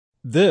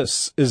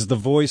This is the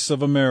voice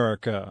of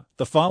America.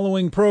 The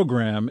following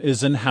program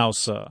is in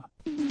Hausa.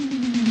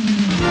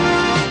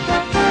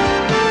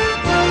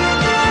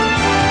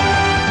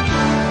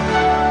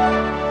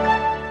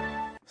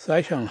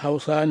 Sashen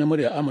Hausa na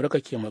murya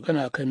Amurka ke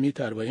magana kan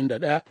mita 41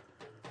 da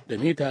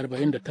mita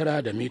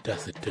 49 da mita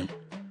 60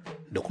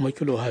 da kuma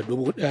kilohertz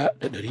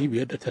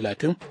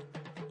 1530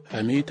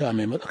 a mita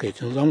mai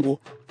matsakaicin zango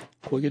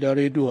ko gidan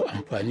rediyo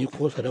amfani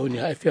ko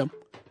sarauniya FM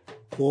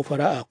ko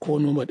fara'a ko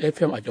Noma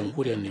FM a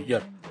jamhuriyar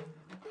Nijar.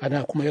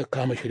 Ana kuma ya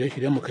kama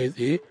shirye-shiryen mu kai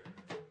tsaye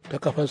ta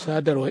kafar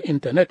sadarwar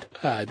intanet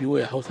a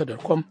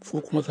voahausa.com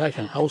ko kuma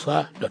sashen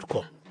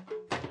hausa.com.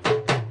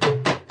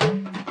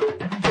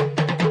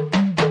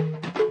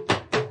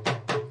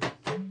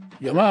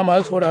 Jama'a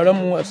masu sauraron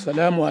mu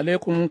assalamu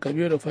alaikum,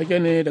 Kabiru Fage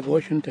ne daga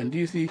Washington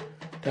DC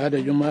ta da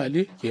Juma'a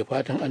Ali ke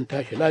fatan an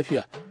tashi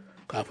lafiya.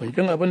 Kafin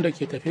jin abin da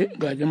ke tafe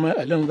ga Juma'a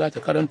Alin za ta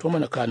karanto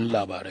mana kanun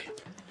labarai.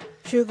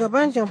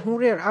 Shugaban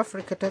Jamhuriyar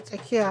Afirka ta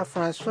Tsakiya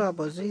Francois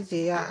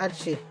Bozize ya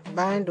arce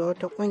bayan da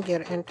wata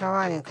kungiyar 'yan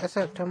tawayen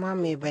kasar ta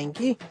mamaye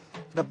Bangi,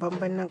 babban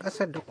birnin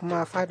kasar da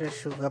kuma fadar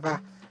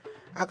shugaba.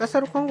 A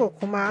kasar Congo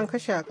kuma an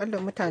kashe akalla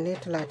mutane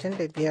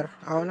 35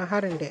 a wani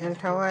harin da 'yan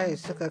tawaye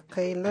suka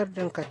kai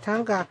lardin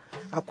Katanga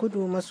a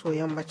kudu maso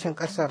yammacin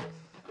kasar.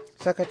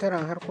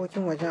 Sakataren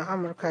harkokin wajen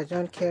Amurka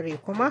John Kerry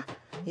kuma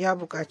ya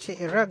buƙaci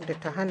Iraq da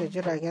ta hana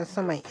jiragen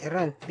saman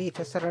Iran bi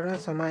ta sararin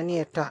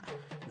samaniyarta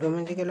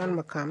domin jigilar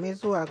makamai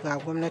zuwa ga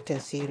gwamnatin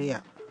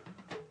Siriya.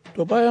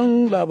 To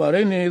bayan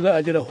labarai ne za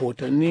a ji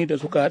rahotanni da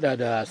suka hada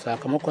da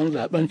sakamakon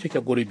zaben cike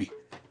gurbi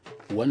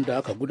wanda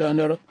aka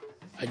gudanar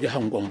a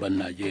jihar Gomben,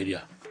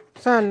 Najeriya.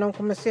 Sannan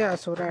kuma sai a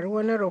saurari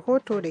wani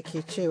rahoto da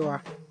ke cewa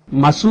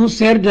masu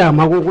sayar da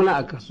magunguna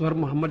a kasuwar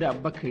Muhammadu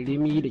Abubakar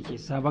Rimi da ke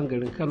sabon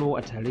garin Kano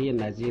a tarayyar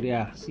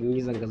Najeriya sun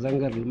yi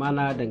zanga-zangar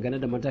lumana dangane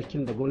da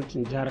matakin da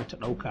gwamnatin jihar ta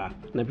ɗauka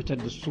na fitar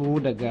da su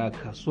daga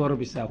kasuwar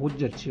bisa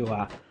hujjar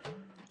cewa.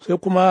 Sai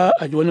kuma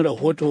a ji wani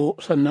rahoto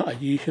sannan a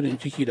ji shirin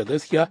ciki da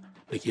gaskiya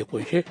da ke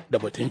kunshe da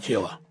batun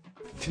cewa.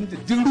 Tunda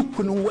duk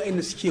rukunin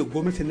waɗanda suke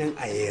gwamnati nan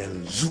a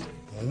yanzu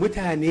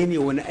mutane ne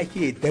wani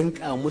ake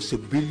danka musu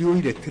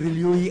biliyoyi da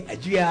tiriliyoyi a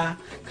jiya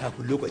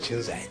kafin lokacin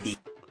zaɓe.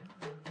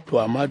 To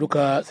amma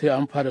duka sai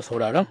an fara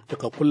sauraron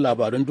cikakkun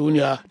labaran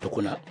duniya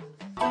tukuna.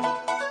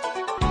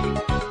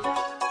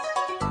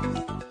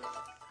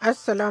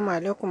 Assalamu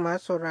alaikum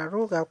masu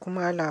sauraro ga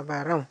kuma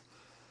labaran.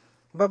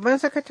 Babban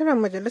sakataren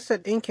Majalisar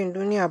Ɗinkin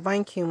Duniya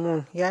Ban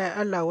Ki-moon ya yi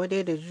Allah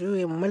wadai da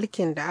juyin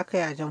mulkin da aka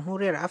yi a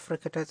Jamhuriyar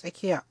Afirka ta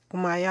Tsakiya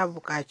kuma ya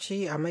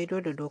buƙaci a maido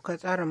da dokar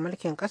tsarin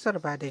mulkin ƙasar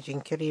ba da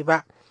jinkiri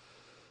ba.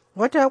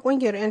 Wata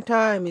ƙungiyar 'yan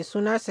tawaye mai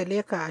suna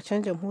Seleka a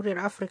can Jamhuriyar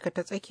Afirka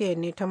ta Tsakiya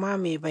ne ta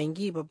mamaye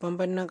Bangi, babban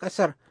birnin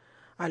ƙasar,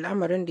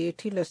 al'amarin da ya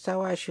tilasta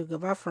wa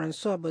shugaba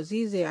Francois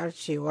Bozize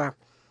arcewa.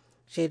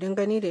 Shaidun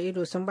gani da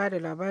ido sun ba da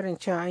labarin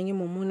cewa an yi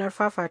mummunar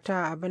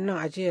fafata a birnin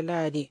a jiya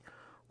Lahadi,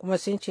 kuma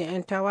sun ce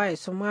 'yan tawaye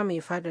sun mamaye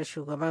fadar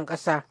shugaban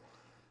ƙasa.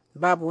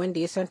 Babu wanda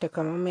ya san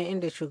takamaiman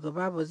inda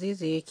shugaba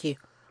Bozize yake.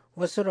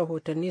 Wasu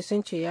rahotanni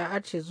sun ce ya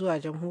arce zuwa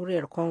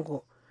Jamhuriyar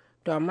Congo,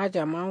 to amma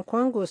jami'an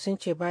Congo sun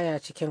ce baya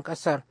cikin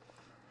ƙasar.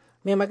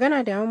 Mai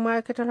magana da yawan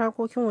ma'aikatar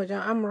harkokin wajen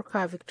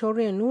Amurka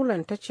Victoria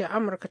Nuland ta ce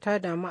Amurka ta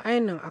damu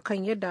ainin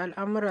akan yadda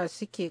al'amura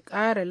suke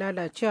ƙara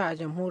lalacewa a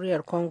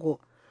Jamhuriyar Congo.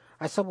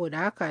 A saboda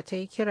haka ta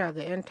yi kira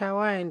ga 'yan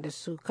tawayen da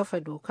su kafa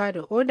doka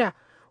da oda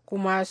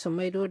kuma su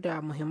maido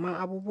da muhimman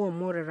abubuwan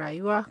more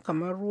rayuwa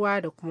kamar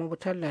ruwa da kuma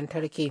wutar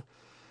lantarki.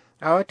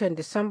 A watan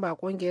Disamba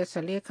ƙungiyar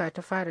Seleka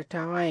ta fara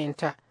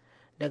tawayenta.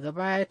 Daga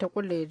baya ta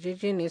kulle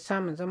yarjejeniyar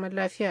samun zaman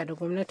lafiya da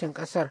gwamnatin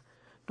ƙasar,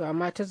 to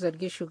amma ta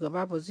zargi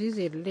shugaba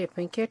Bozize da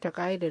laifin keta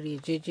ƙa'idar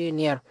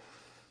yarjejeniyar.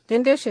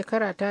 Tun dai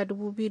shekara ta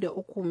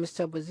 2003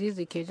 Mr.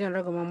 Bozize ke jan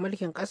ragaman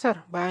mulkin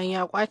ƙasar bayan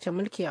ya kwace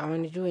mulki a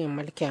wani juyin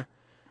mulkin.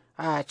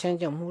 A can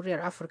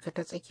Jamhuriyar Afirka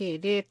ta Tsakiya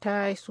dai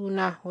ta yi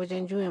suna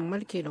wajen juyin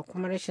mulki da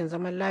kuma rashin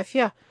zaman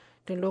lafiya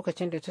tun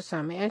lokacin da ta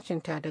sami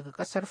 'yancinta daga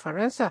ƙasar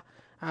Faransa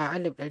a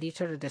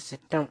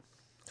 1960.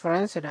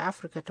 Faransa da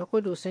Afirka ta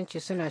Kudu sun ce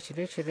suna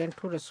shirye-shiryen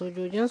tura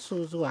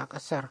sojojinsu zuwa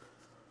ƙasar.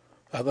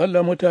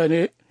 Akalla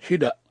mutane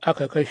 6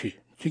 aka kashe,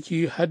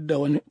 ciki har da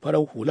wani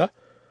farar hula,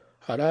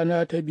 a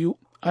rana ta biyu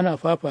ana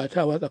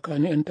fafatawa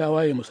tsakanin 'yan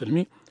tawaye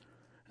musulmi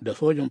da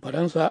sojin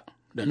Faransa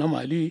da na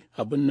Mali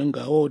a birnin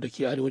Gawo da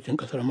ke arewacin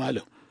ƙasar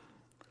Mali.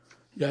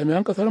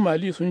 Jami'an ƙasar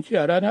Mali sun ce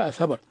a ranar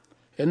Asabar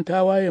 'yan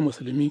tawaye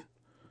musulmi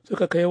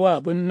suka kai wa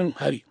birnin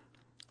hari,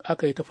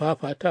 aka yi ta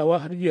fafatawa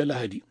har jiya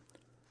Lahadi.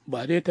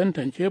 Ba dai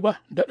tantance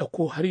ba daɗa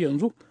ko har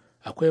yanzu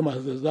akwai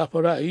masu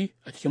zazzafin ra'ayi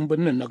a cikin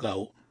birnin na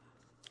Gawo.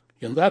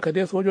 Yanzu haka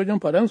dai sojojin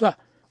Faransa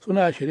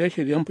suna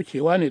shirye-shiryen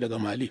ficewa ne daga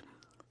Mali,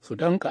 su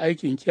danka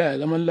aikin kiyaye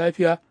zaman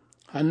lafiya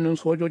hannun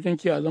sojojin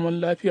kiyaye zaman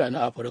lafiya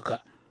na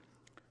Afirka.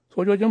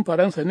 Sojojin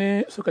Faransa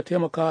ne suka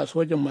taimaka wa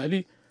sojin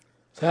Mali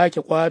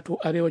sake kwato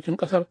arewacin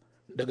ƙasar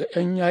daga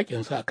 'yan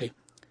yakin sa kai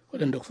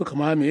waɗanda suka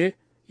mamaye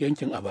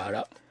yankin a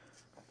bara.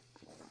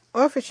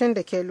 Ofishin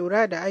da ke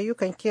lura da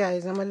ayyukan kiyaye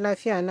zaman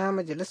lafiya na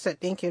Majalisar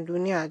Ɗinkin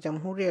Duniya a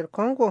Jamhuriyar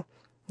Congo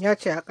ya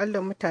ce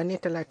akalla mutane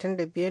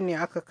 35 ne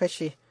aka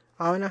kashe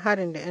a wani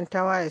harin da 'yan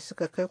tawaye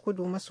suka kai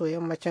kudu maso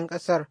yammacin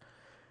ƙasar.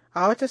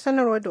 A wata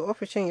sanarwar da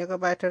ofishin ya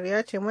gabatar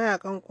ya ce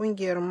mayakan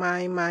ƙungiyar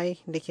mai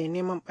da ke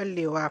neman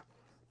ɓallewa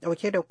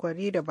ɗauke da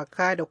kwari da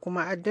baka da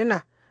kuma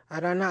adduna a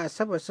ranar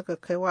Asabar suka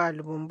kai wa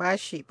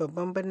Lubumbashi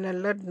babban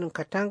birnin lardin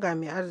Katanga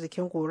mai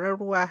arzikin gorar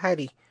ruwa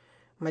hari.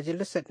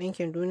 Majalisar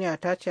Ɗinkin Duniya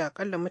ta ce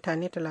akalla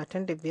mutane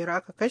 35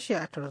 aka kashe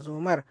a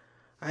tarzomar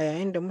a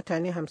yayin da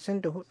mutane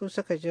 54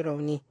 suka ji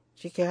rauni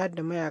ciki har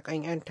da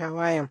mayakan 'yan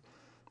tawayen.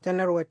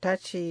 Sanarwar ta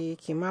ce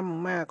kimanin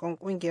mayakan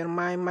ƙungiyar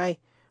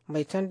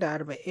mai tan da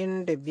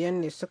 45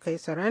 ne suka yi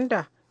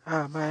saranda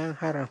a bayan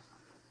harin.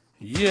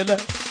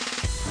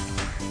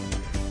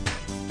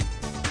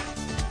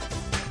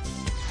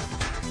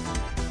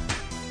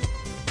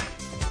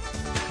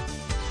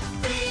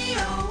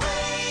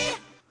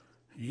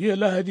 Jiya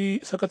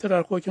Lahadi,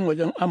 sakataren harkokin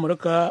wajen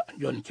Amurka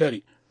John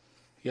Kerry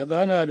ya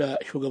gana da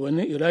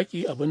shugabannin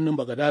Iraki a birnin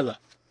Bagadaza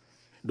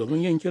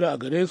domin yin kira a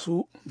gare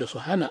su da su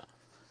hana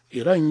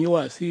Iran yi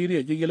wa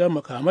Siriya jigilar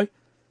makamai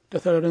ta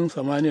sararin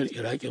samaniyar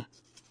Iraƙin.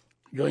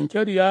 John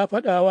Kerry ya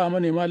faɗa wa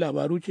manema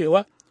labaru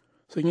cewa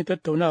sun yi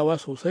tattaunawa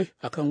sosai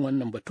akan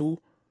wannan batu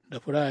da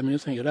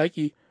Firaministan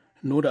Iraki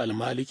Nura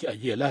al-Maliki a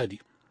jiya Lahadi.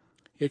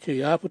 Ya ce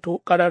ya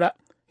fito ƙarara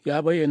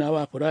ya bayyana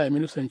wa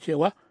Firaministan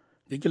cewa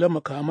jigilar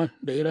makaman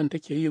da Iran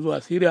take yi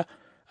zuwa Siriya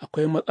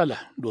akwai matsala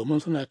domin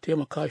suna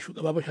taimaka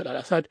shugaba Bashar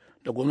al-Assad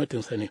da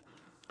gwamnatinsa ne.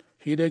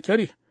 Shi dai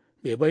Kerry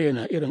bai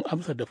bayyana irin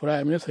amsar da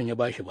Firaministan ya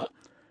bashi ba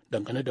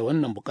dangane da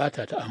wannan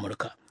bukata ta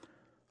Amurka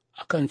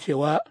akan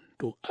cewa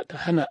to ta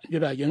hana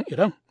jiragen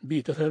Iran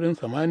bi ta sararin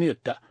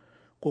samaniyarta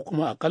ko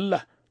kuma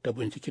akalla ta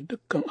binciki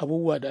dukkan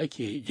abubuwa da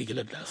ake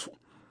jigilar da su.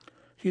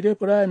 Shi dai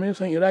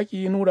Firaministan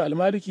Iraki Nura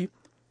al-Maliki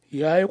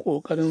ya yi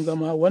ƙoƙarin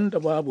zama wanda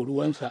babu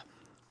ruwansa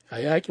a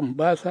yakin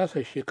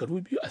basasar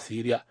shekaru 2 a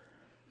Siriya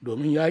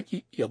domin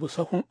yaƙi ya bi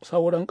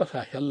sauran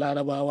ƙasashen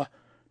Larabawa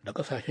da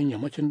ƙasashen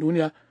yammacin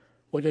duniya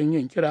wajen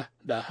yin kira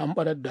da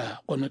hamɓarar da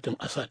gwamnatin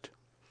Assad.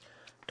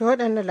 To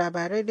waɗannan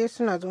labarai dai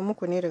suna zo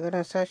muku ne daga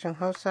nan sashen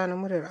Hausa na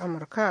muryar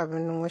Amurka a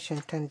birnin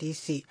Washington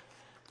DC.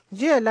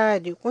 Jiya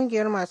Lahadi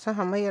ƙungiyar masu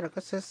hamayyar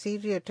ƙasar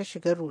Siriya ta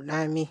shiga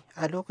rudami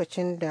a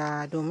lokacin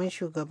da domin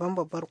shugaban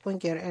babbar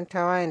ƙungiyar 'yan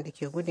tawayen da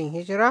ke gudun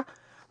hijira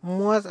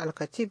Muaz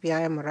al-Khatib ya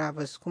yi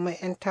murabus kuma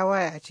 'yan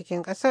tawaye a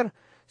cikin ƙasar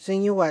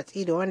sun yi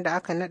watsi da wanda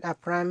aka naɗa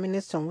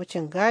firaministan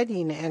wucin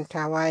gadi na 'yan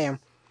tawayen.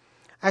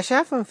 A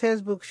shafin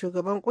Facebook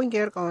shugaban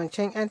ƙungiyar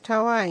ƙawancen 'yan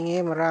tawayen ya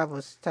yi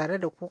murabus tare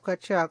da kukar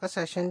cewa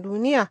ƙasashen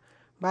duniya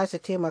ba su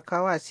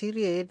taimakawa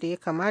Siriya yadda ya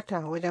kamata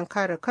wajen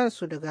kare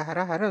kansu daga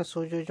hare-haren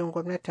sojojin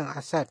gwamnatin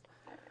Assad.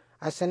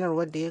 A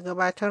sanarwar da ya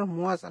gabatar,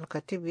 Muaz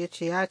al-Khatib ya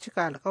ce ya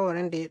cika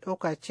alkawarin da ya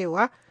ɗauka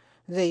cewa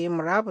zai yi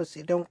murabus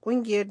idan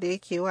kungiyar da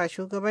yake wa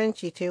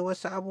shugabanci ta yi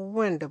wasu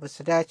abubuwan da ba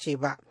su dace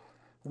ba.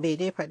 Bai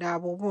dai faɗi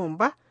abubuwan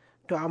ba,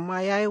 to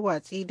amma ya yi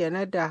watsi da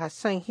nada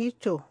Hassan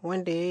Hito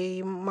wanda ya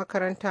yi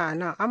makaranta a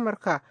nan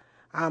Amurka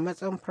a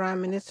matsayin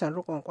firaministan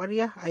riƙon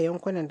ƙwarya a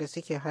yankunan da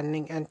suke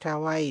hannun 'yan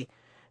tawaye.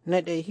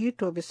 Nada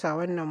Hito bisa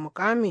wannan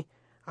mukami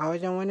a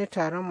wajen wani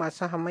taron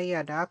masu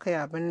hamayya da aka yi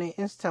a birnin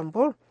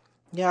Istanbul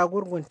ya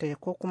gurgunta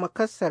ko kuma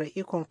kassara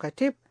ikon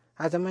Khatib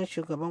a zaman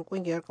shugaban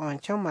kungiyar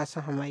ƙawancen masu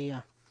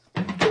hamayya.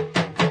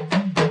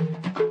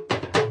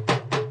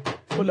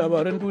 Ko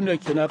labaran duniya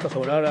ke naka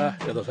saurara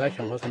daga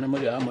sashen Hausa na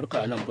murya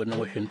Amurka a nan birnin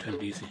Washington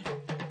DC.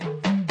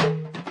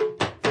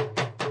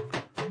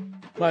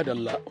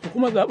 Madalla,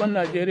 hukumar zaben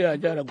Najeriya a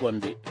jihar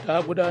Gombe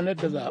ta gudanar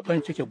da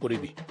zaben cike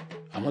gurbi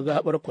a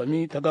mazaɓar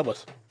Kwami ta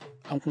Gabas.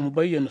 An kuma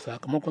bayyana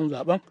sakamakon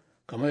zaben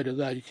kamar da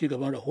za a ji ci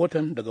gaban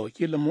rahoton daga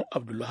wakilinmu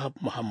Abdulwahab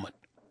Muhammad.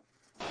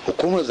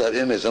 Hukumar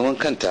zaɓe mai zaman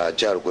kanta a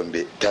jihar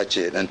Gombe ta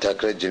ce ɗan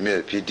takarar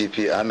jami'ar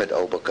PDP Ahmed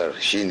Abubakar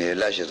shine ya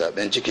lashe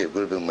zaben cike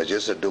gurbin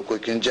majalisar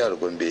dokokin jihar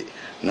Gombe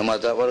na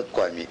mazaɓar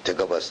Kwami ta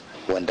Gabas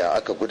wanda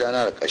aka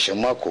gudanar a ƙarshen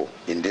mako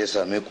inda ya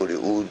sami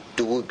ƙuri'u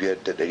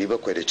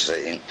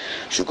 5,790.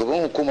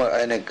 Shugaban hukumar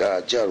INEC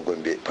a jihar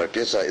Gombe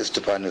Farfesa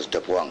Estefanus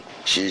Dafuwan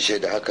shi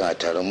shaida hakan a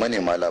taron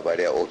manema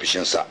labarai a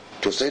ofishinsa.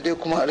 To sai dai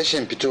kuma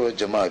rashin fitowar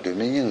jama'a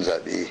domin yin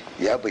zaɓe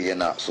ya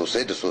bayyana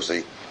sosai da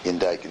sosai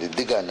inda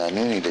ƙididdiga na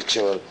nuni da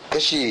cewar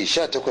kashi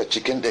 18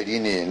 cikin 100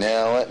 ne na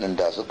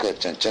waɗanda suka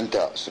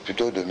cancanta su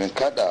fito domin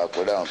kada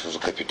a su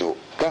suka fito.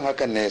 Kan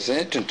hakan ne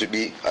sai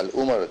tuntuɓi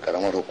al'ummar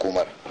karamar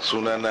hukumar.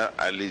 Sunana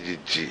Ali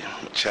Jiji,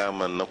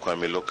 chairman na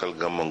Kwame Local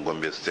Government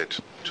Gombe State.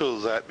 To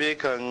zaɓe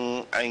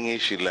kan an yi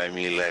shi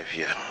lami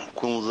lafiya.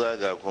 Kun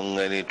zaga kun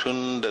gani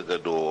tun daga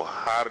do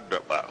har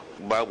daɓa.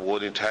 Babu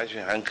wani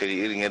tashin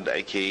hankali irin yadda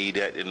ake yi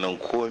daɗin nan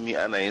komi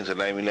ana yin sa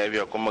lami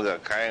lafiya kuma ga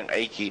kayan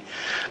aiki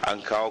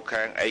an kawo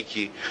kayan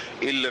aiki.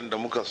 Illan da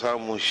muka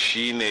samu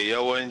shine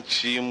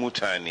yawanci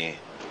mutane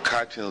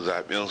katin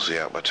zaɓen su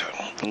ya bata.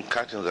 In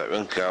katin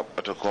zaɓen ka ya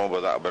bata kuma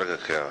ba za a barka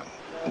ka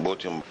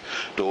botin.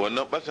 To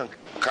wannan batan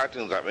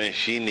katin zaɓen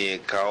shine ya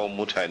kawo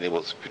mutane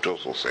ba su fito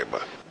sosai ba.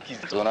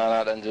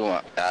 Sunana Dan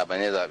Juma, ba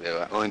ne zaɓe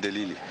ba. Wani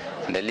dalili?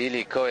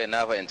 Dalili kawai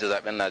na fahimci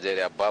zaɓen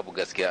Najeriya babu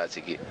gaskiya a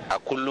ciki. A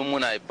kullum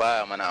muna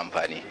baya mana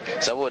amfani.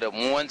 Saboda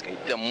mun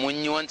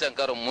yi wancan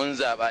karon mun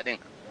zaɓa din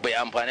bai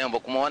amfane ba,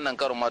 kuma wannan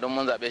karon ma don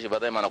mun zabe shi ba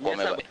zai mana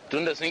komai ba.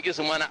 Tunda sun ki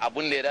su mana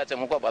abun da ya dace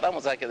mu ba za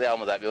mu sake zai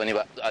mu zabe wani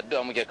ba.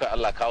 Addu'a muke kai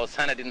Allah kawo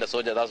sanadin da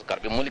soja za su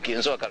karbi mulki,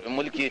 in suka karbi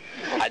mulki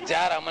a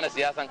jara mana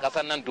siyasan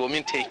kasar nan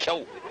domin ta yi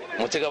kyau.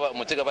 Mu ci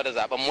gaba da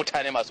zaben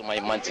mutane masu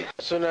muhimmanci.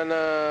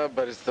 Sunana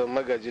barista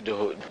Magaji da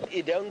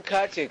idan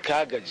ka ce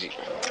ka gaji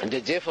da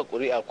jefa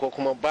ƙuri'a ko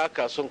kuma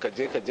baka son ka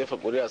je ka jefa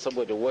ƙuri'a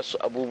saboda wasu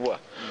abubuwa,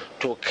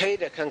 to kai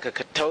da kanka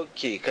ka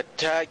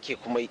take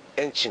kuma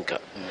yancinka.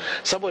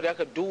 Saboda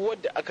haka duk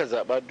wanda aka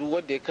zaba, duk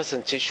wanda ya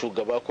kasance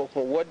shugaba ko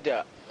kuma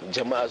wanda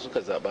jama'a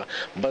suka zaba,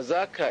 ba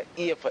za ka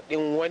iya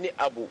faɗin wani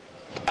abu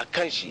a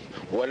kan shi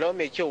walau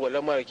mai kyau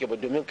walau mara kyau ba,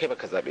 domin kai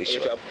baka zabe shi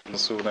ba.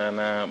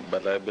 Sunana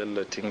Bala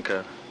Bello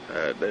Tinka,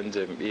 dan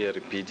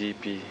jam'iyyar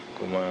PDP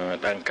kuma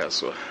dan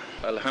kasuwa.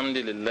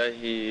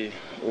 Alhamdulillahi,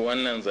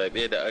 wannan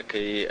zabe da aka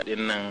yi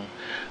dinnan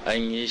an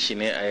yi shi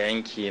ne a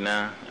yanki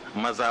na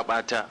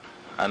mazaɓata,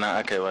 ana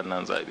aka yi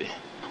wannan zabe.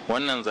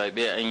 Wannan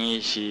zabe an yi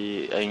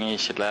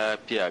shi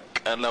lafiya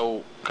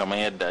kalau kamar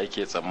yadda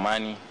ake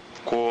tsammani.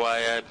 Kowa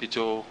ya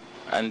fito,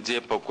 an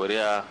jefa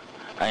ƙuri'a,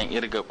 an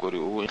irga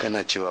ƙuri'u.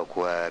 Kana cewa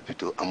kowa ya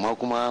fito, amma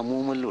kuma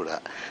mu mun lura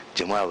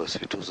jama'a ba su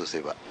fito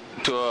sosai ba.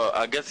 To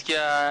a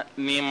gaskiya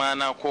ni ma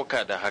na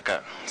koka da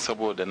haka,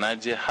 saboda na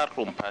je har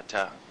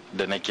rumfata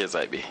da nake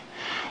zaɓe,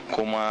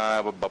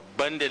 kuma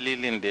babban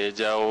dalilin da ya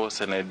jawo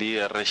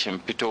sanadiyar rashin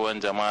fitowar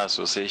jama'a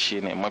sosai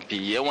shine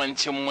mafi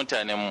yawancin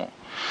mutanenmu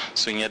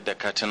sun yadda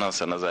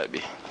katunansa na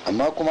zaɓe.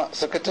 Amma kuma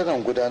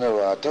sakataren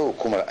gudanarwa ta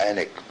hukumar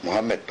INEC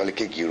Muhammad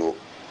Falke Giro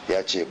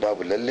ya ce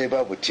babu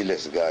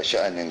tilas ga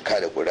sha'anin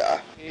kada ƙuri'a.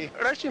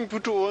 Rashin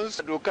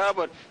fitowarsa doka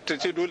ba ta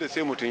ce dole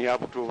sai mutum ya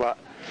fito ba.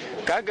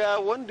 Kaga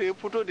wanda ya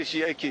fito da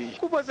shi ake yi.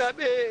 Kuma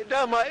zaɓe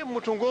dama in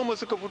mutum 10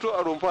 suka fito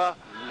a rumfa,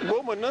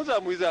 10 nan za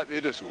mu yi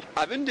zaɓe da su.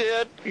 Abin da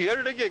ya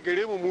rage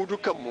gare mu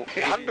dukkanmu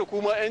har da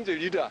kuma 'yan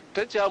jarida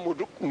ta ce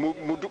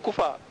mu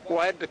dukufa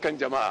wayar da kan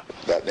jama'a.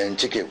 Zaɓen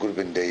cike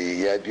gurbin da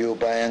ya biyo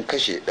bayan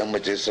kashe ɗan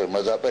majalisar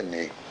mazaɓan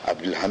ne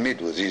Abdulhamid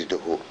Waziri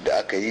Daho da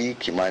aka yi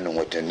kimanin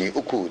watanni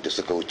 3 da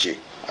suka wuce.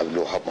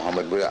 Abdulwahab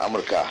Muhammad Murya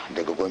Amurka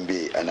daga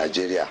Gombe a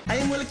Najeriya. Ai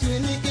mulki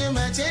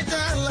ni'ima ce ta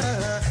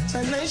Allah,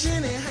 sannan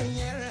shine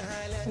hanyar.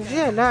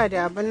 Jiya Lahadi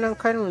a birnin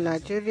Kano,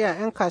 Najeriya,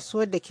 'yan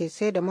kasuwar da ke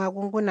sai da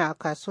magunguna a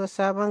kasuwar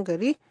Sabon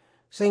Gari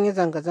sun yi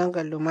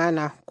zanga-zangar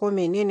lumana. Ko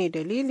menene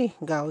dalili?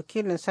 Ga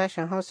wakilin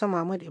sashen Hausa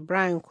Mahmud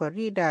Ibrahim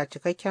Kwari da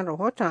cikakken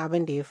rahoton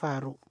abin da ya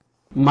faru.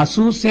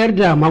 Masu sayar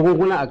da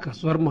magunguna a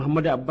kasuwar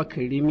Muhammadu Abubakar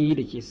Rimi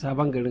da ke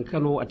Sabon Garin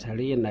Kano a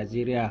tarayyar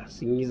Najeriya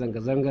sun yi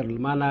zanga-zangar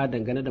lumana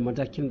dangane da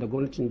matakin da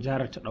gwamnatin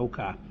jihar ta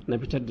ɗauka na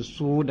fitar da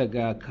su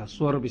daga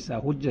kasuwar bisa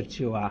hujjar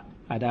cewa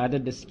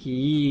hada-hadar da suke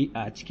yi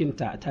a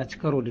cikinta ta ci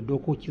karo da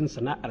dokokin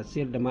sana'ar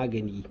sayar da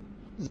magani.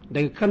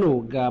 Daga Kano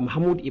ga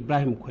Mahmud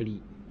Ibrahim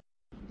Kwari.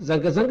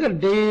 Zanga-zangar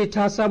dai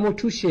ta samo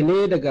tushe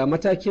ne daga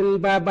matakin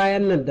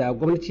bayan nan da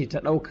gwamnati ta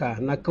ɗauka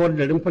na kawar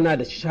da rumfuna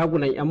da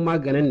shagunan 'yan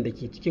maganin da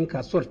ke cikin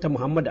kasuwar ta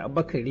Muhammadu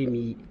Abubakar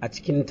Rimi a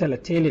cikin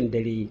talatelin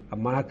dare,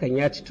 amma hakan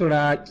ya ci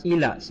tura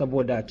kila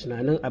saboda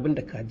tunanin abin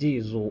da kaje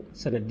ya zo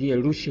sanadiyar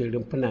rushe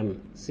rumfunan.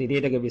 Sai dai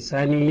daga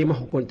bisani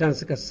mahukuntan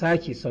suka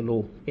sake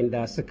salo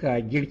inda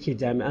suka girke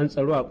jami'an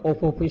tsaro a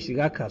kofofin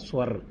shiga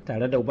kasuwar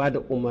tare da ba da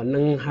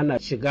umarnin hana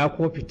shiga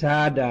ko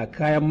fita da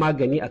kayan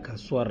magani a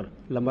kasuwar,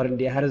 lamarin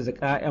da ya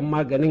harzika 'yan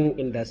maganin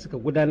inda suka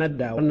gudanar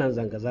da wannan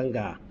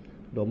zanga-zanga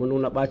domin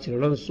nuna bacin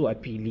ransu a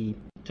fili.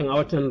 Tun a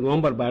watan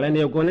Nuwambar bara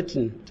ne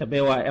gwamnatin ta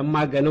baiwa 'yan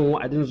maganin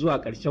wa'adin zuwa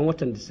ƙarshen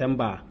watan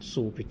Disamba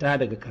su fita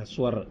daga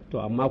kasuwar, to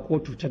amma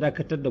kotu ta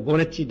dakatar da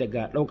gwamnati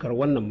daga ɗaukar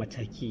wannan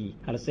mataki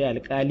har sai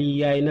alkali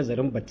ya yi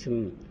nazarin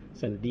batun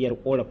sanadiyar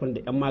korafin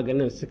da 'yan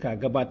maganin suka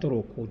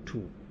gabatarwa kotu.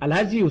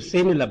 Alhaji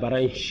Hussaini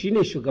Labarai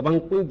shine shugaban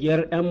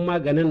kungiyar 'yan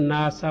maganin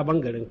na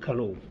Sabon Garin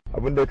Kano.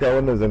 Abin da kawo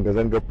wannan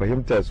zanga-zanga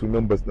fahimta su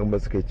members ɗin ba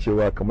suka yi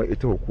cewa kamar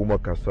ita hukumar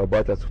kasuwa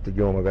ba ta so ta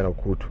gima magana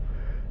kotu.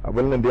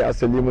 Abin nan dai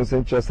asali mun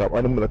san cewa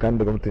sabanin tsakanin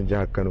da gwamnatin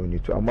jihar Kano ne,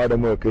 to amma da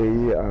muka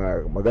kai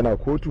a magana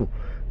kotu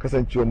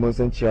kasancewa mun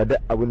san cewa duk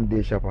abin da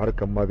ya shafi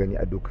harkar magani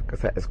a dokar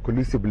kasa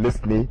exclusive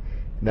list ne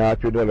na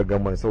federal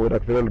government, saboda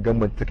federal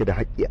government take da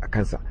haƙƙi a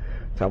kansa.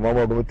 Amma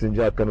ma gwamnatin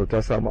jihar Kano ta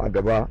samu a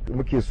gaba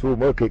muke so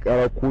muka kai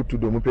kara kotu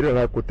domin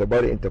federal court ta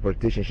bada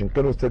interpretation shin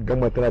Kano state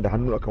government tana da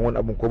hannu akan wani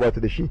abin ko ba ta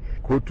da shi.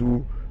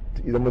 Kotu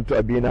zaman to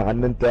abi na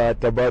hannunta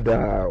ta ba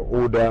da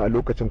oda a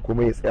lokacin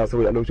kuma ya tsaya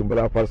saboda a lokacin ba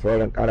za a fara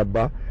sauraron karar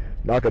ba,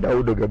 da aka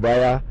dawo daga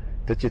baya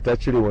ta ce ta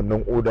cire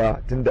wannan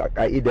oda tunda a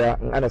ka'ida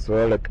in ana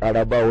sauraron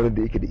kara ba wani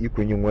da yake da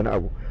ikon yin wani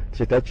abu.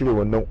 Ce ta cire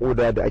wannan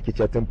oda da ake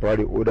cewa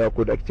temporary oda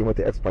ko da ake ce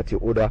mata ex parte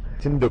oda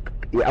tunda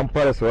an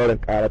fara sauraron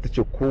kara ta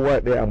ce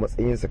kowa ɗaya a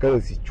matsayinsa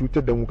kada su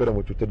cutar da mu kada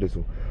mu cutar da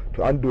su.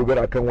 To an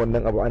dogara akan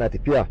wannan abu ana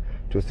tafiya,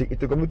 to sai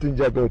ita gwamnatin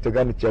jihar Kano ta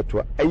gane cewa to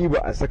ai ba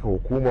a saka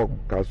hukumar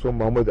kasuwar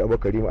Muhammadu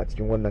Abubakar Rimi a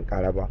cikin wannan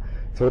kara ba,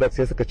 saboda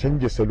sai suka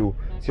canje salo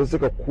sai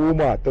suka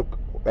koma ta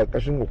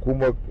karkashin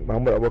hukumar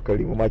Muhammadu Abubakar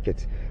Rimi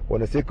market,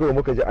 wanda sai kawai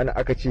muka ji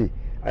aka ce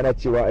ana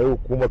cewa ai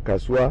hukumar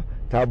kasuwa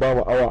ta ba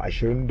mu awa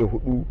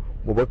 24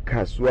 mu bar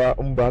kasuwa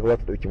in ba haka za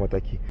ta dauki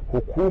mataki.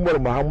 Hukumar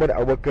Muhammadu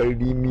Abubakar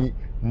Rimi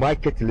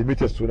market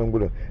limited sunan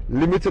gurin,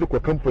 limited ko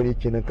kamfani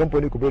kenan,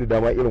 kamfani ku bai da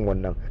dama irin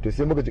wannan. To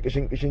sai muka ji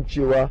kishin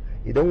cewa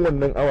idan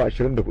wannan awa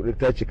 24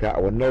 ta cika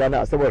a wannan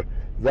rana asabar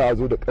za a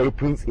zo da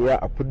karfin tsiya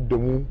a fidda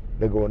mu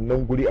daga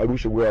wannan guri a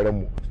rushe guraren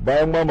mu.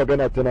 Bayan ma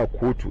magana tana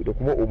kotu da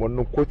kuma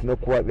umarnin kotu na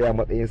kowa tsaya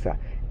matsayinsa,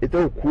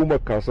 ita hukumar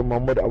kasuwar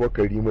Muhammadu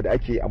Abubakar Rimi da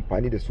ake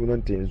amfani da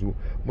sunanta yanzu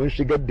mun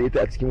shigar da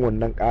ita a cikin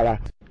wannan kara.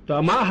 To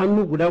amma a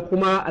hannu guda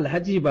kuma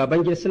Alhaji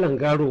Babangida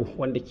Silangaro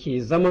wanda ke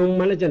zaman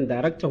manajan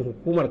daraktan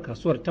hukumar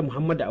kasuwar ta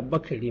Muhammadu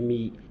Abubakar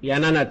Rimi ya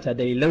nanata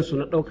dalilansu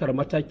na ɗaukar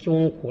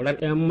matakin korar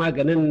 'yan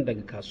maganin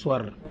daga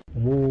kasuwar.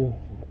 Mu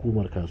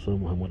hukumar kasuwar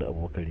Muhammadu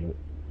Abubakar Rimi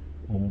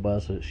mun ba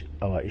su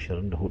awa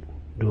 24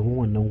 domin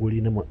wannan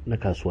guri na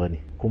kasuwa ne,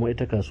 kuma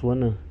ita kasuwar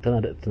nan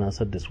tana da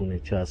tunasar da su ne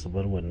cewa su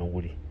bar wannan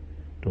guri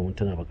domin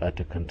tana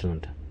buƙatar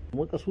kantinanta.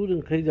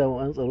 Makasudin kai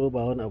jami'an tsaro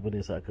ba wani abu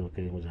ne sa aka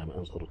kai mu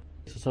jami'an tsaro,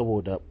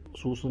 saboda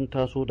su sun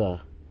taso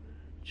da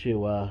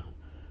cewa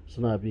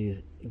suna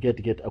bi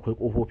gate akwai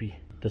kofofi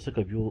da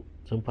suka biyo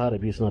sun fara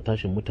bi suna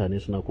tashin mutane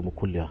suna kuma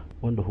kullewa,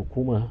 wanda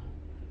hukuma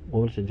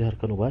gwamnatin jihar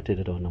Kano ba ta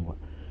da wannan ba,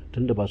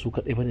 tunda ba su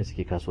kaɗai bane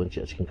suke kasuwanci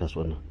a cikin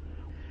kasuwan nan.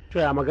 To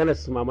ya maganar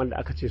su maman da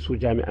aka ce su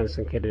jami'an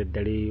sun kai da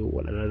daddare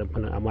waɗannan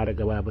rumfunan amma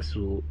daga baya ba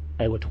su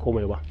aiwata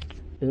komai ba.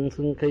 In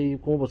sun kai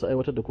kuma ba su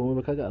aiwatar da komai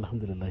ba kaga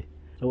alhamdulillah,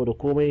 saboda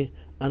komai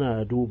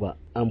ana duba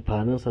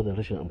amfaninsa da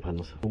rashin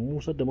amfaninsa.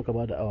 Musar da muka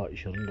bada awa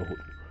 24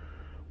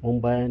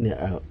 mun baya ne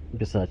a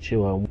bisa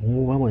cewa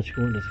mu ba ma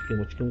cikin wanda suke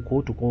mu cikin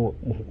kotu, kuma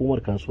hukumar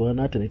kasuwa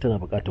nata ne tana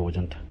bukatar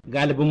wajenta.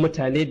 Galibin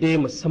mutane dai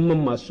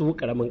musamman masu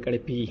karamin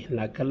karfi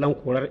na kallon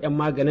korar 'yan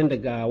maganin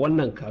daga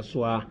wannan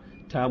kasuwa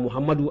ta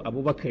Muhammadu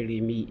Abubakar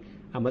Rimi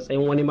a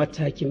matsayin wani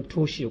matakin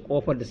toshe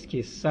kofar da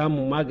suke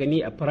samun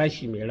magani a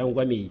farashi mai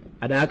rangwame.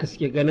 A da haka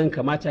suke ganin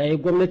kamata ya yi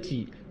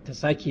gwamnati ta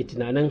sake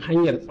tunanin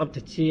hanyar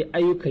tsabtace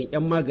ayyukan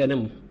 'yan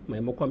maganin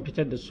maimakon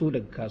fitar da su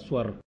daga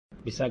kasuwar.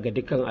 Bisa ga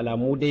dukkan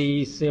alamu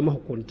dai sai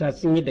mahukunta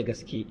sun yi da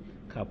gaske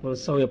kafin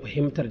sauya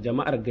fahimtar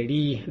jama'ar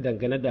gari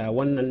dangane da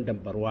wannan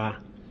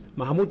dambarwa.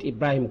 Mahmud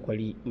Ibrahim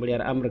Kwari,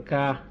 muryar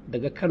Amurka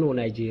daga Kano,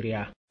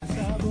 Najeriya.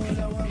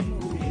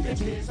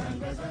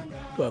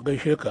 To a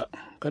gaishe ka,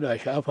 kada a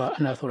shafa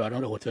ana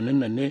sauraron rahotannin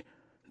nan ne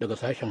daga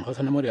sashen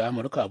Hausa na murya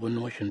Amurka a birnin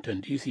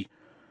Washington DC.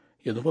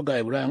 Yanzu fa ga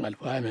Ibrahim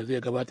Alfahame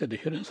zai gabatar da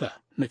shirinsa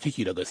na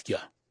ciki da gaskiya.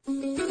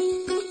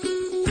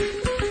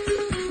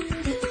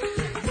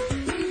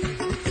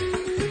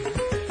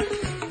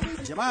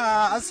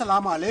 Jama'a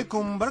Assalamu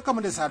alaikum,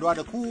 barkamu da saduwa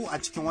da ku a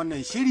cikin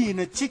wannan shiri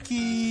na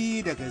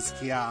ciki da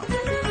gaskiya.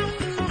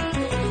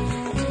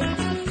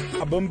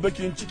 Abin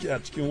bakin ciki a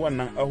cikin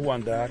wannan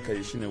ahuwan da aka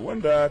yi shine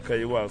wanda aka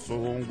yi wa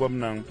tsohon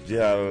gwamnan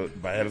jihar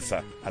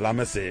Bayelsa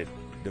Alamese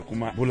da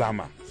kuma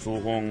Bulama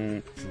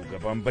tsohon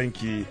shugaban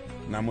banki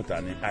na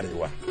mutanen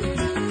Arewa.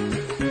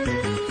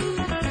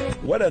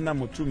 Waɗannan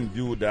mutum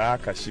biyu da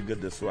aka shiga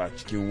da su a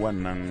cikin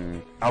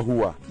wannan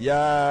ahuwa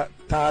ya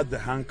tada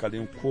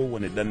hankalin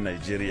kowane ɗan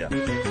Najeriya.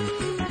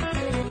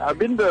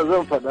 Abin da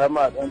zan faɗa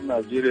ma ɗan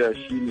Najeriya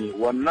shine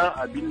wannan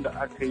abin da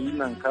aka yi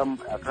nan kan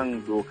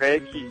akan doka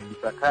yake,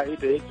 bisa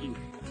ka'ida yake,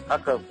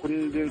 haka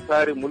kundin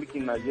tsarin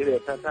mulkin Najeriya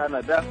ta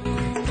tanada.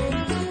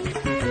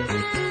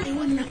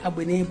 Wannan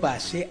abu ne ba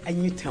sai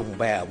an yi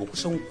tambaya ba,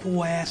 kusan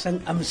kowa ya san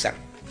amsar.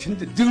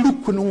 Tunda duk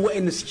rukunin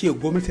waɗanda suke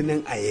gwamnati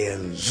nan a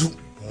yanzu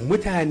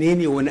mutane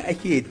ne wani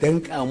ake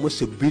danka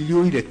musu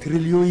biliyoyi da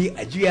tiriliyoyi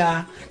a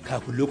jiya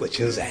kafin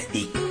lokacin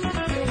zaɓe.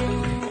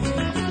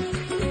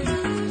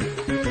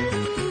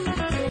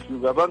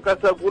 Shugaban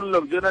kasa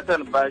Kullum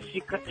Jonathan ba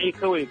shi kaɗai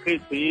kawai kai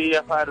tsaye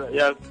ya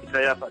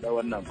faɗa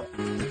wannan ba.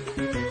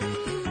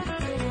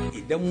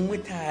 Idan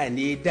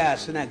mutane da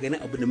suna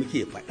ganin abu da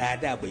muke faɗa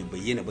da bai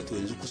bayyana ba, to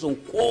yanzu kusan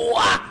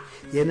kowa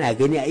yana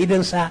gani a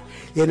idansa,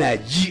 yana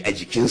ji a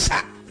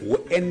jikinsa.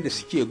 Waɗanda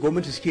suke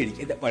gwamnati suke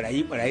rike da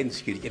barayin da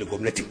suke rike da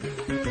gwamnati.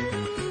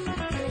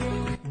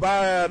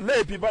 Ba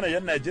laifi bana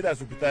yan Najeriya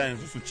su fita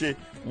yanzu su ce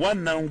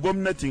wannan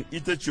gwamnatin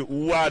ita ce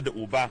uwa da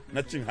uba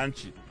na cin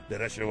hanci da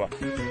rashawa.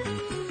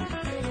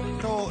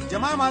 To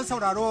jama'a masu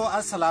sauraro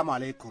Assalamu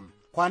alaikum.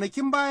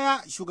 Kwanakin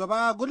baya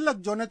shugaba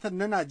Goodluck Jonathan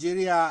na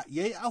Najeriya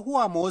ya yi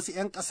ahuwa ma wasu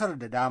 'yan ƙasar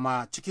da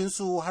dama,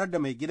 cikinsu har da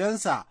mai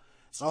gidansa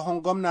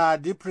tsohon gwamna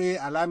Dipre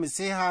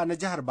Alamiseha na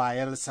jihar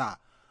Bayelsa.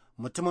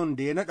 Mutumin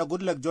da ya naɗa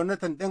Goodluck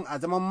Jonathan ɗin a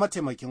zaman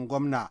mataimakin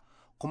gwamna,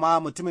 kuma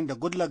mutumin da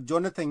Goodluck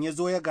Jonathan ya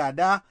zo ya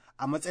gada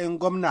a matsayin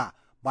gwamna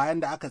bayan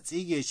da aka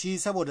tsige shi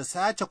saboda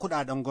sace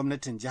kuɗaɗen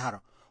gwamnatin jihar,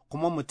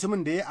 kuma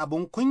mutumin da ya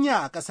abin kunya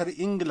a ƙasar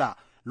Ingila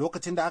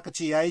lokacin da aka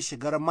ce ya yi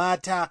shigar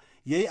mata,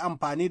 ya yi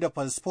amfani da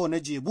fasfo na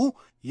jebu,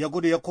 ya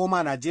gudu ya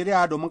koma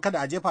Najeriya domin kada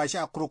a jefa shi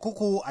a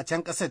kurkuku a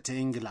can ƙasar ta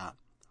Ingila.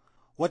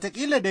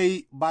 Wataƙila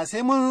dai ba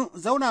sai mun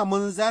zauna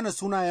mun zana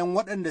sunayen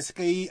waɗanda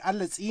suka yi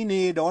Allah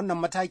tsine da wannan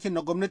matakin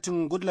na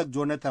gwamnatin Goodluck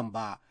Jonathan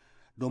ba,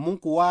 domin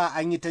kuwa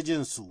an yi ta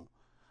jinsu.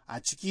 A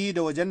ciki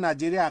da wajen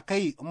Najeriya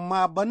kai in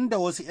ma banda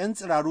wasu 'yan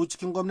tsiraru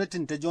cikin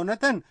gwamnatin ta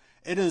Jonathan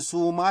irin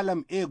su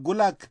Malam A.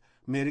 Gulak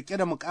mai rike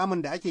da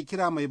mukamin da ake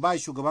kira mai ba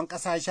shugaban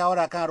ƙasa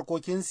shawara kan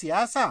harkokin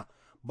siyasa,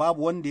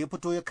 babu wanda ya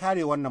fito ya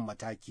kare wannan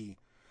mataki.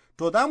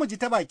 To za mu ji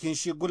ta bakin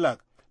shi Gulak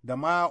da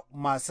ma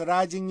masu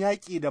rajin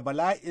yaƙi da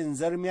bala'in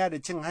zarmiya da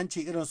cin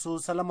hanci irin su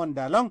Salman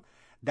Dalon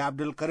da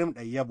Abdulkarim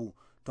Ɗayyabu.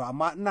 To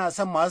amma ina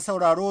son masu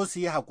sauraro su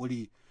yi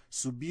haƙuri,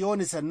 su biyo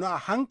ni sannu a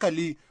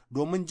hankali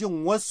domin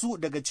jin wasu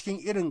daga cikin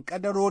irin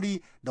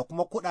ƙadarori da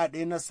kuma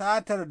kuɗaɗe na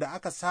satar da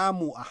aka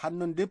samu a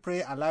hannun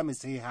Dupre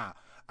Alamiseha,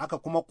 aka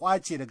kuma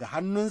ƙwace daga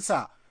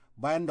hannunsa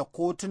bayan da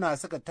kotuna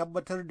suka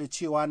tabbatar da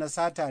cewa na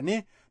sata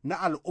ne na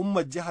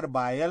al'ummar jihar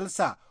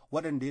Bayelsa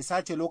waɗanda ya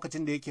sace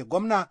lokacin da yake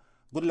gwamna,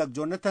 Goodluck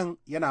Jonathan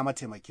yana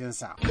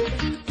mataimakinsa.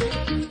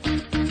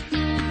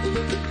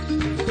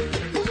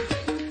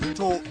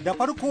 To, da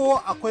farko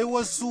akwai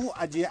wasu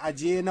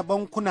aje-aje na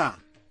bankuna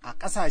a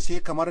ƙasashe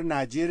kamar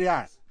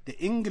Najeriya da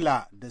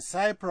Ingila da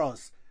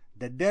Cyprus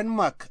da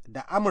Denmark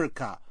da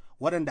Amurka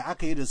waɗanda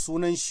aka yi da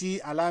sunan shi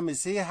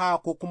Alamiseha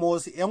ko kuma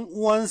wasu ‘yan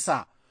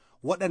uwansa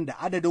waɗanda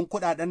adadin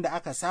kuɗaɗen da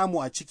aka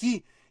samu a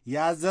ciki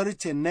ya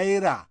zarce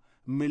naira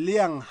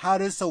miliyan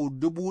har sau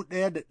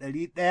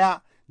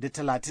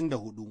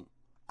 1,134.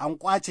 An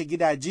ƙwace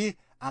gidaje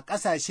a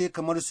ƙasashe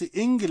kamar su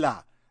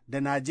Ingila da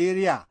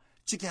Najeriya,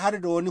 ciki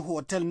har da wani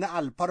hotel na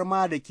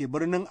alfarma da ke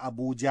birnin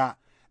Abuja,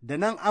 da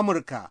nan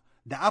Amurka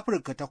da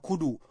Afirka ta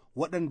Kudu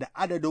waɗanda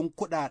adadin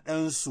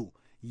kuɗaɗensu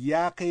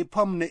ya kai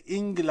fam na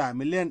Ingila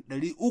miliyan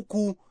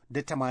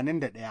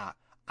 381,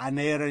 a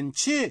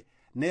nairance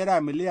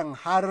naira miliyan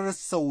har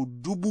sau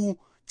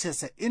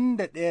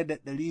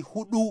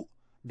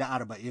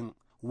 91,440,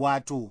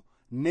 wato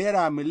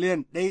naira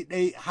miliyan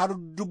 1 har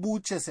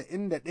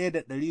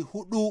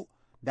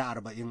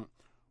 91,440.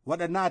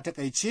 Waɗannan a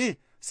taƙaice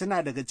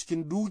suna daga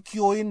cikin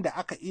dukiyoyin da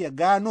aka iya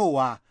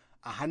ganowa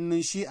a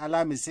hannun shi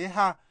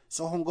Alamiseha,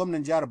 tsohon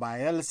gwamnan jihar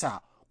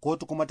Bayelsa.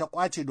 Kotu kuma ta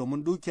ƙwace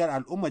domin dukiyar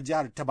al'ummar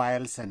jihar ta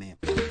Bayelsa ne.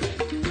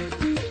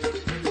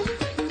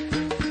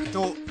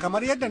 To,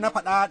 kamar yadda na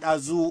faɗa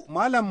ɗazu,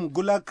 Malam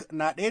Goodluck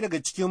na ɗaya daga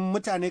cikin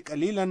mutane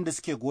ƙalilan da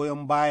suke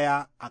goyon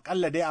baya,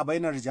 aƙalla dai a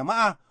bainar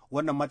jama'a,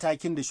 wannan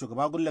matakin da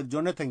shugaba Goodluck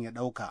Jonathan ya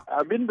ɗauka.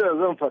 Abin da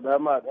zan faɗa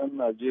ma ɗan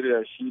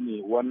Najeriya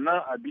shine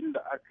wannan abin da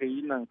aka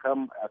yi nan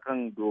kam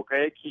akan doka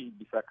yake,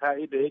 bisa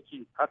ka'ida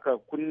yake, haka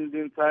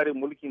kundin tsarin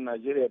mulkin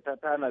Najeriya ta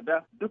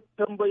tanada. Duk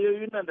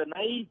tambayoyin nan da na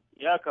yi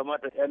ya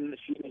kamata 'yan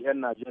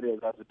Najeriya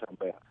za su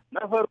tambaya.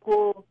 Na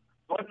farko,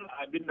 wannan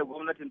abin da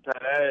gwamnatin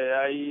tarayya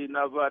ya yi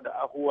na ba da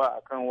ahuwa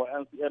akan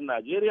wa'yansu 'yan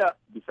Najeriya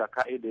bisa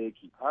ka'ida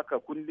yake. Haka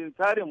kundin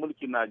tsarin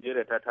mulkin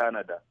Najeriya ta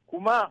tanada.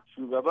 Kuma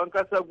shugaban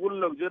kasa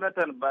Goodluck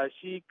Jonathan ba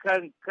shi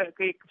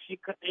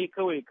kaɗai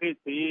kawai kai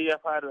tsaye ya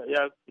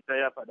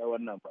faɗa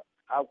wannan ba.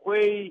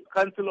 Akwai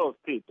Council of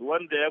State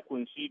wanda ya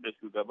kunshi da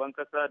shugaban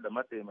kasa da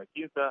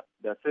mataimakinsa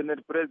da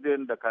Senate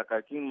President da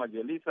kakakin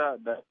majalisa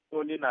da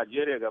soli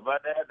Najeriya gaba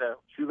ɗaya da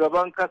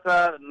shugaban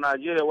kasa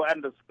Najeriya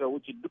waɗanda suka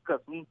wuce duka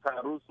sun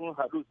taru sun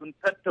haɗu sun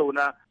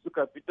tattauna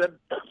suka fitar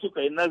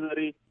suka yi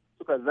nazari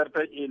suka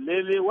zartar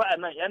lele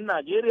wa'annan 'yan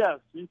Najeriya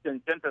sun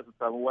cancanta su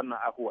samu wannan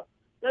ahuwa.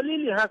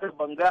 Dalilin haka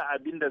ban ga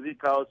abin da zai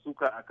kawo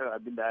suka akan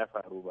abin da ya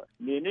faru ba.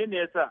 Menene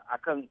yasa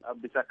akan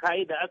bisa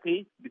ka'ida aka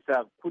yi,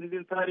 bisa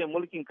kundin tsarin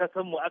mulkin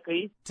kasanmu aka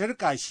yi?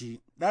 Turka shi,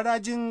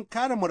 ɗarajin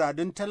kare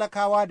muradun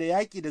talakawa da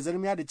yaƙi da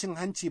zarmiya da cin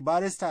hanci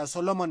barista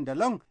Solomon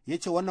Dalon ya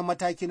ce wannan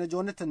mataki na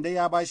Jonathan dai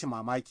ya bashi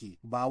mamaki,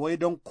 ba wai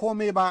don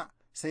komai ba,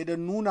 sai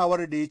don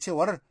nunawar da ya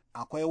cewar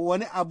akwai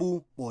wani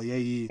abu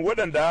ɓoyayye.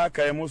 Waɗanda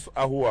aka yi musu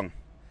ahuwan,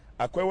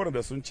 akwai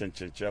waɗanda sun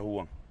cancanci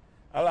ahuwan.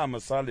 Ala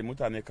misali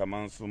mutane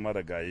kamar su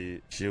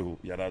marigayi Shehu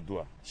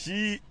Yaraduwa.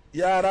 Shi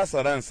ya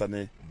rasa ransa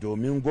ne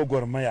domin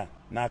gwagwarmaya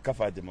na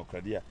kafa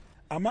demokradiyya.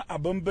 Amma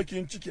abin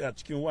bakin ciki a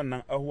cikin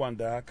wannan ahuwan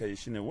da aka yi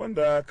shine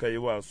wanda aka yi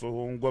wa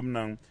tsohon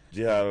gwamnan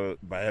jihar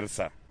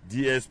Bayelsa,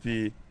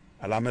 DSP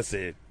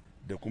Alamase,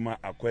 da kuma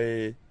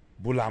akwai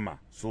Bulama,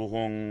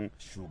 tsohon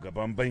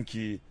shugaban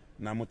banki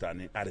na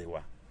mutanen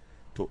Arewa.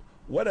 To,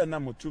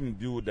 waɗannan mutum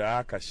biyu da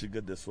aka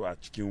shiga da su a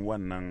cikin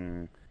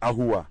wannan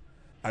ahuwa,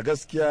 a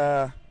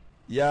gaskiya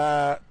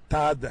ya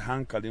tada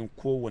hankalin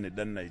kowane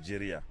ɗan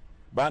Najeriya.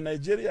 Ba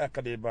Najeriya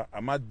kadai ba,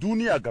 amma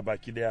duniya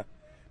gabaki daya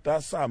ta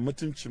sa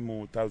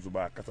mutuncinmu ta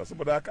zuba a kasa.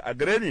 Saboda haka a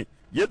gare ni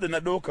yadda na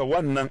ɗauka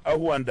wannan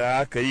ahuwan da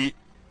aka yi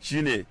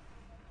shine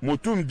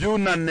mutum biyu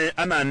nan ne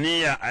ana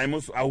niyya a yi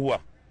musu ahuwa.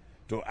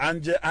 To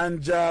an je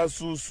an ja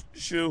su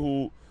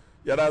Shehu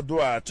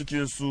Yaraduwa a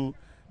cikinsu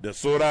da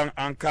sauran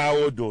an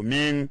kawo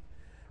domin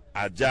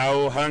a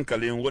jawo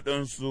hankalin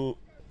waɗansu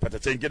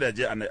fatacen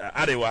gidaje a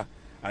arewa.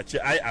 A ce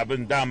ai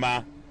abin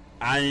dama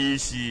an yi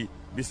shi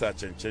bisa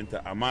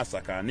cancanta, amma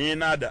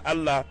tsakanina da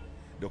Allah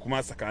da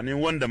kuma tsakanin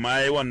wanda ma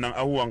ya yi wannan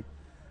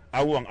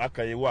ahuwan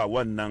aka yi wa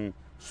wannan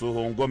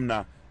tsohon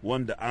gwamna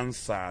wanda an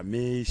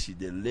same shi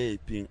da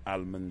laifin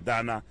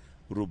almundana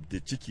rubda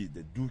ciki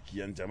da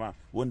dukiyan jama'a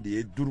wanda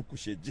ya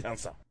durkushe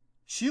jihansa.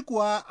 Shi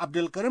kuwa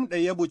Abdulkarim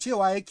Ɗayyabu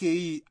cewa yake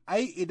yi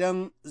ai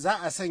idan za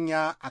a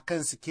sanya a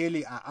kan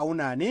sikeli a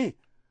auna ne,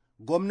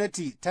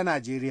 gwamnati ta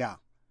Najeriya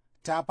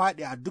ta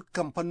faɗi a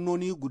dukkan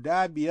fannoni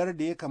guda 5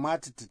 da ya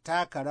kamata ta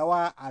taka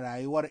rawa a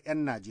rayuwar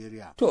 'yan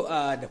Najeriya. To,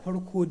 da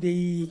farko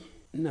dai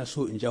ina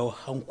so in jawo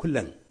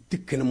hankulan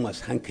dukkanin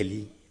masu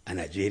hankali a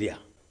Najeriya,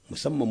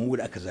 musamman mu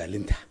da aka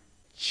zalunta.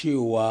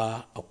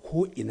 cewa a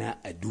ko'ina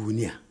a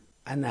duniya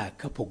ana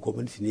kafa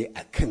gwamnati ne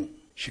a kan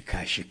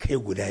shika-shikai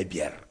guda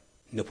 5.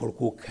 Na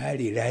farko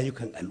kare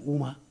rayukan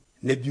al'umma,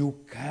 na biyu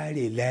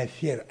kare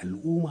lafiyar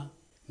al'umma,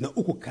 na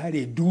uku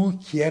kare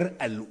dukiyar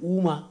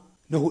al'umma,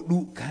 na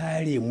 4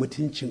 kare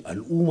mutuncin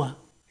al'umma,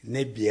 na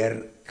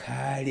 5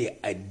 kare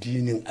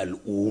addinin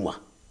al'umma.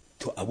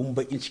 To abun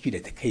bakin ciki da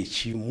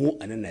takaici mu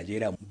a nan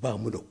Najeriya ba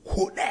mu da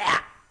ko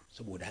ɗaya.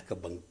 Saboda haka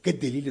ban ga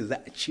dalilin za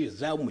a ce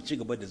za mu ci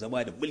gaba da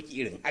zama da mulki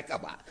irin haka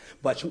ba,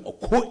 bacin a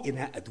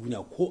ko'ina a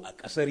duniya ko a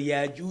ƙasar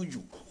ya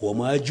juju wa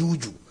ma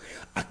juju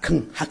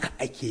akan haka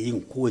ake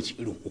yin kowace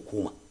irin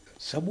hukuma.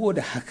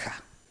 Saboda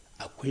haka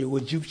akwai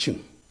wajibcin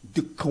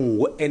dukkan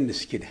waɗanda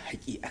suke da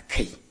haƙi a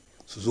kai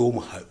su zo mu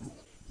haɗu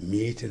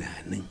me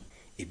tunanin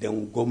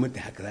idan gwamnati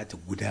haka za ta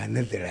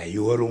gudanar da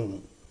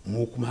rayuwarmu,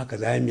 mu kuma haka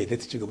za mu yadda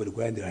ta ci gaba da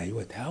gudanar da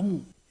rayuwar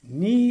tamu.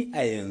 Ni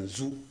a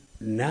yanzu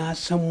na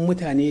san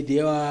mutane da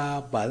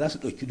yawa ba za su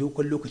ɗauki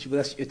dogon lokaci ba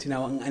za su iya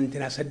tunawa in an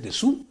tunasar da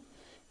su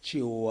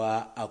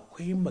cewa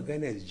akwai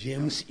maganar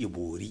James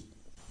Ibori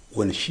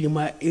wani shi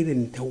ma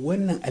irin ta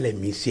wannan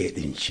alami sai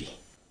ɗin ce.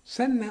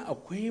 Sannan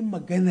akwai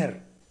maganar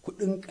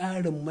kuɗin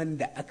ƙarin man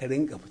da aka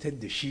rinka fitar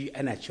da shi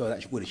ana cewa za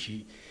a shigo da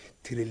shi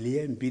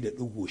tiriliyan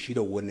 2.6,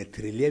 wani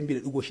tiriliyan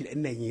 2.6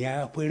 nan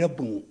ya fi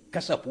rabin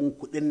kasafin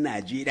kuɗin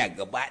Najeriya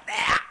gaba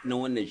ɗaya na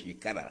wannan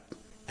shekarar.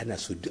 Ana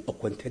so duk a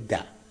kwantar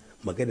da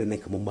magana nan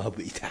kamar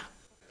babu ita.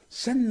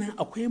 Sannan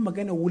akwai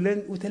magana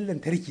wutar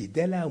lantarki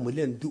dala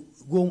miliyan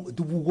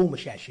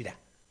 16,000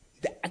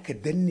 da aka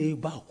danne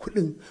ba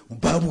kuɗin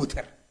babu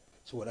wutar.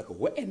 Saboda haka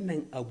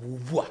wa'annan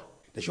abubuwa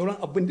da shauran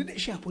abin da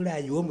shafi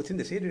rayuwar mutum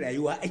da sai da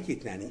rayuwa ake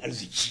tunanin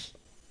arziki.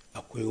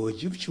 Akwai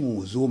wajibcin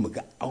mu zo mu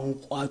ga an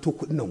kwato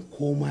kuɗin nan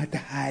ko ma ta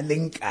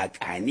halin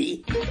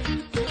kakane.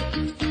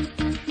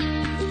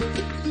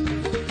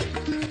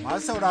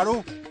 Masu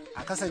sauraro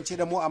a kasance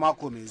da mu a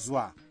mako mai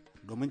zuwa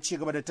domin ci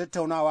gaba da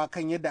tattaunawa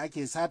kan yadda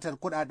ake satar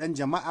kudaden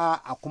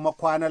jama'a a kuma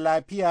kwana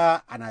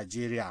lafiya a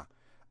Najeriya.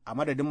 A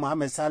madadin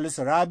Muhammad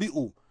Salisu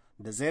Rabi'u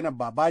da Zainab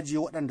Babaji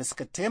waɗanda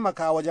suka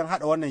taimaka wajen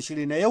haɗa wannan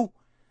shiri na yau,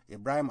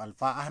 Ibrahim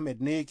Alfa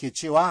Ahmed ne ke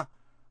cewa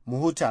mu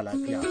huta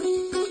lafiya.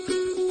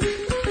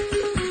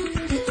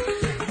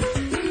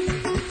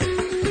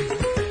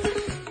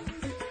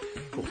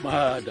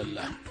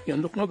 Madalla,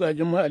 yanzu kuma ga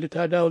Jummai Ali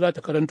ta dawo za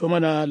ta karanto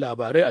mana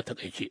labarai a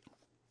takaice.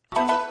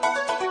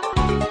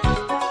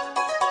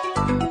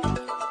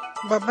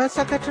 Babban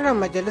sakataren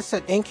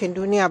Majalisar Ɗinkin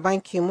Duniya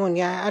Ban Ki-moon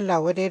ya yi Allah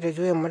wadai da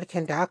juyin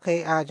mulkin da aka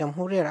yi a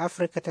Jamhuriyar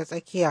Afirka ta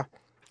Tsakiya,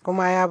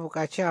 kuma ya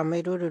buƙaci a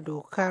maido da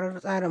dokar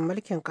tsarin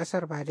mulkin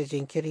ƙasar ba da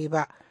jinkiri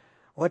ba.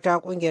 Wata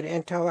ƙungiyar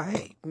 'yan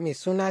tawaye mai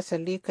suna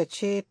Salika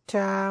ce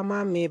ta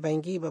mamaye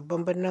Bangi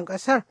babban birnin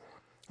ƙasar,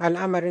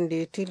 al'amarin da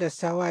ya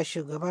tilasta wa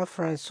shugaba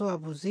Francois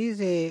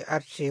Bozize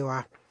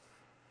arcewa.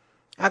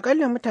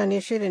 Aƙalla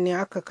mutane 6 ne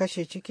aka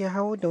kashe ciki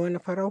hau da wani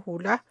farar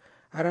hula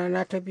a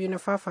rana ta biyu na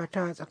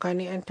fafatawa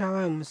tsakanin 'yan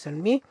tawayen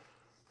musulmi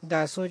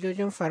da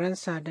sojojin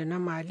Faransa da na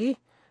Mali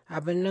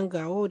a birnin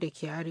Gawo da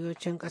ke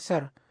arewacin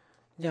ƙasar.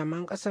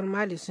 Jami'an ƙasar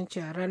Mali sun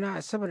ce a ranar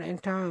Asabar 'yan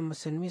tawayen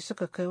musulmi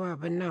suka kai wa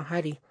birnin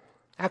hari,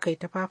 aka yi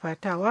ta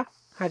fafatawa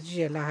har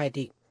jiya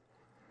Lahadi.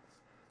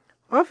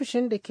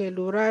 Ofishin da ke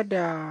lura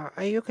da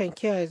ayyukan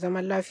kiyaye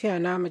zaman lafiya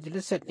na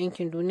Majalisar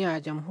Ɗinkin Duniya a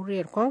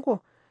Jamhuriyar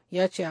Congo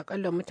ya ce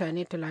akalla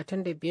mutane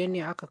 35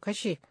 ne aka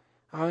kashe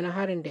a wani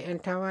harin da 'yan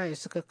tawaye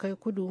suka kai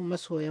kudu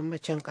maso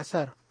yammacin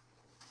ƙasar.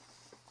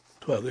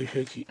 To a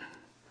gaishe ki.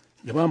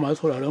 Jama'a masu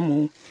sauraron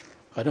mu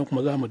a nan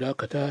kuma za mu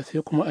dakata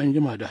sai kuma an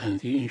jima da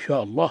hantsi insha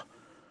Allah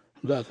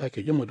za a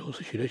sake jima da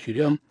wasu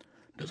shirye-shiryen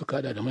da suka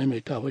hada da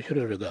maimaitawa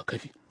shirin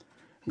rigakafi.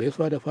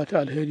 Gaisuwa da fata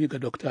alheri ga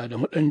Dr.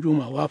 Adamu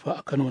Danjuma Wafa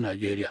a Kano,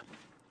 Najeriya.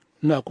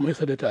 Ina kuma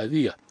isa da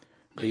ta'aziyya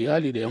ga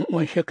iyali da 'yan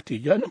uwan Sheikh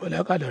Tijjani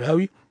Balaka da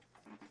Rawi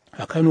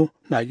a Kano,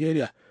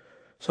 Najeriya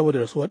saboda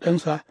rasuwar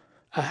ɗansa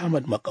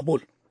Ahmad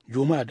Makabul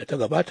Juma'a da ta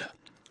gabata.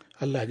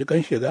 Allah ji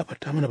ganshi ya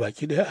gafarta mana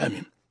baki ɗaya,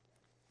 amin.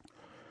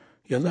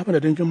 Yanzu haka da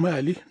Jummai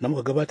Ali na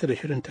muka gabatar da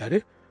shirin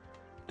tare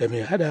da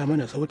mai hada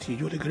mana sauti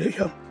Julie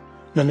Gresham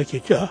na nake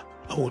cewa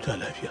a huta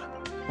lafiya.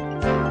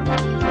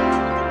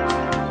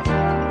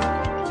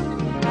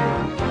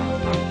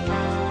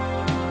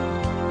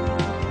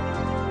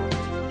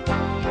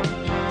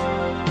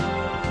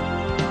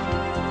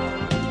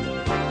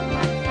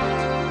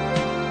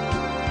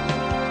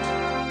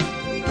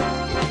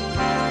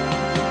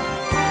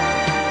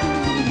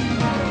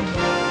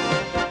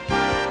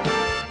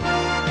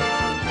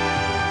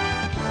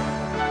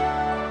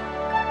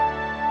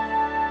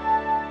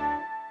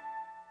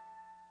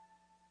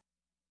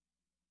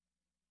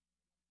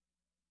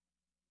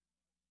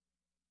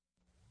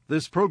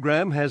 This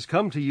program has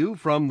come to you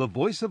from the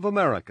Voice of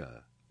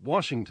America,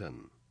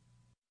 Washington.